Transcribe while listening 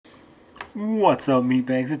What's up,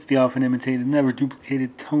 meatbags? It's the often imitated, never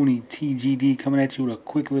duplicated Tony TGD coming at you with a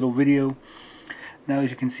quick little video. Now,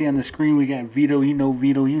 as you can see on the screen, we got Vito. You know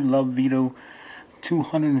Vito. You love Vito.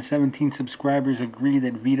 217 subscribers agree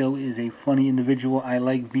that Vito is a funny individual. I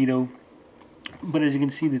like Vito. But as you can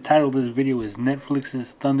see, the title of this video is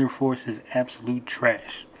Netflix's Thunder Force is absolute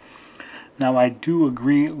trash. Now, I do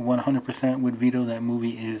agree 100% with Vito. That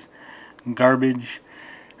movie is garbage.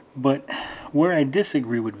 But where I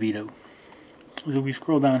disagree with Vito is if we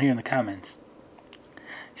scroll down here in the comments.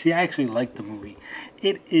 See, I actually like the movie.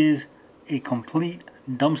 It is a complete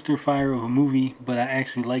dumpster fire of a movie, but I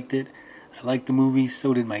actually liked it. I liked the movie,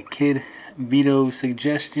 so did my kid. Vito's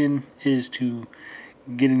suggestion is to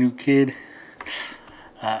get a new kid.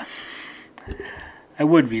 I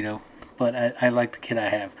would, Vito, but I like the kid I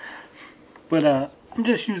have. But I'm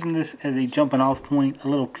just using this as a jumping off point, a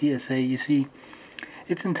little PSA. You see,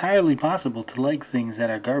 it's entirely possible to like things that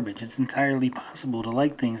are garbage. It's entirely possible to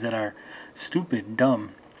like things that are stupid,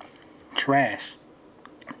 dumb, trash,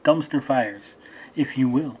 dumpster fires, if you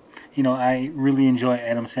will. You know, I really enjoy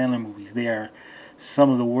Adam Sandler movies. They are some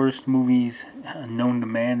of the worst movies known to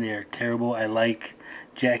man. They are terrible. I like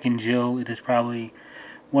Jack and Jill. It is probably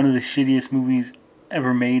one of the shittiest movies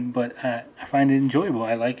ever made, but I find it enjoyable.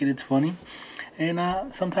 I like it. It's funny.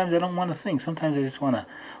 And sometimes I don't want to think. Sometimes I just want to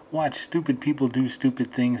watch stupid people do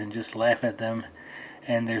stupid things and just laugh at them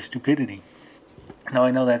and their stupidity. Now,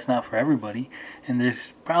 I know that's not for everybody, and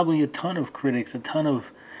there's probably a ton of critics, a ton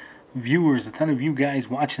of viewers, a ton of you guys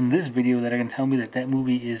watching this video that are going to tell me that that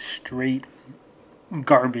movie is straight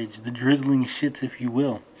garbage, the drizzling shits, if you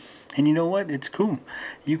will. And you know what? It's cool.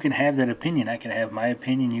 You can have that opinion. I can have my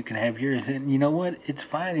opinion. You can have yours. And you know what? It's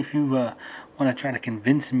fine if you want to try to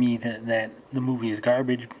convince me that the movie is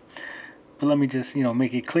garbage. But let me just,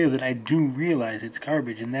 make it clear that I do realize it's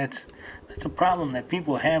garbage. And that's a problem that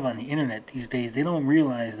people have on the internet these days. They don't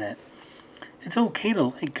realize that it's okay to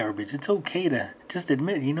like garbage. It's okay to just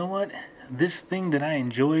admit, you know what? This thing that I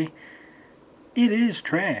enjoy, it is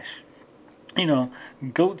trash.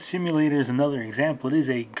 Goat Simulator is another example. It is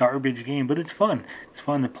a garbage game, but it's fun. It's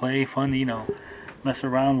fun to play, fun to, mess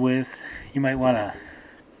around with. You might want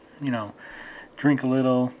to, drink a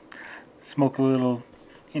little, smoke a little,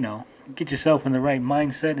 get yourself in the right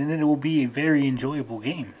mindset, and it will be a very enjoyable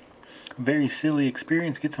game. A very silly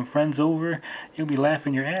experience. Get some friends over. You'll be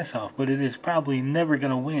laughing your ass off, but it is probably never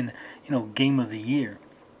going to win, Game of the Year.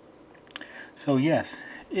 So, yes,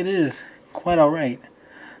 it is quite all right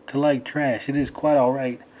to like trash. It is quite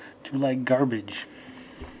alright to like garbage.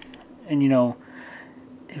 And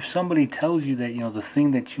if somebody tells you that the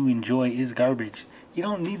thing that you enjoy is garbage, you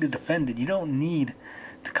don't need to defend it. You don't need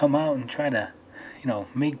to come out and try to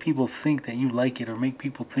make people think that you like it, or make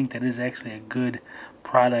people think that it's actually a good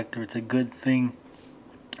product or it's a good thing.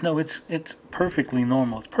 No, it's perfectly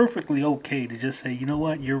normal. It's perfectly okay to just say, you know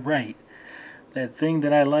what, you're right. That thing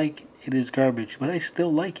that I like, it is garbage, but I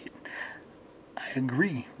still like it. I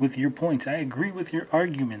agree with your points. I agree with your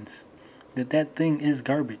arguments that thing is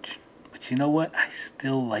garbage. But you know what? I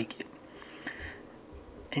still like it.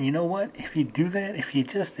 And you know what? If you do that, if you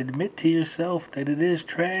just admit to yourself that it is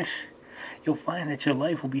trash, you'll find that your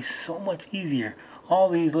life will be so much easier. All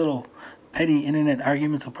these little petty internet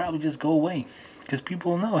arguments will probably just go away. Because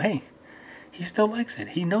people will know, hey, he still likes it.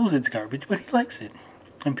 He knows it's garbage, but he likes it.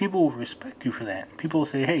 And people will respect you for that. People will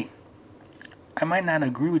say, hey, I might not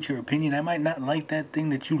agree with your opinion. I might not like that thing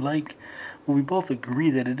that you like, but we both agree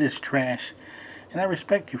that it is trash. And I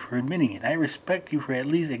respect you for admitting it. I respect you for at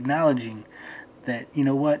least acknowledging that, you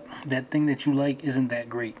know what, that thing that you like isn't that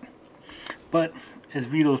great. But as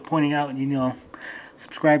Vito is pointing out,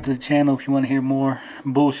 subscribe to the channel if you want to hear more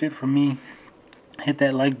bullshit from me. Hit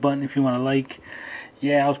that like button if you want to like.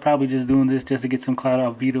 Yeah, I was probably just doing this just to get some clout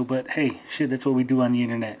off Vito, but hey, shit, that's what we do on the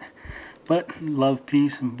internet. But love,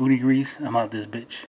 peace, and booty grease. I'm out this bitch.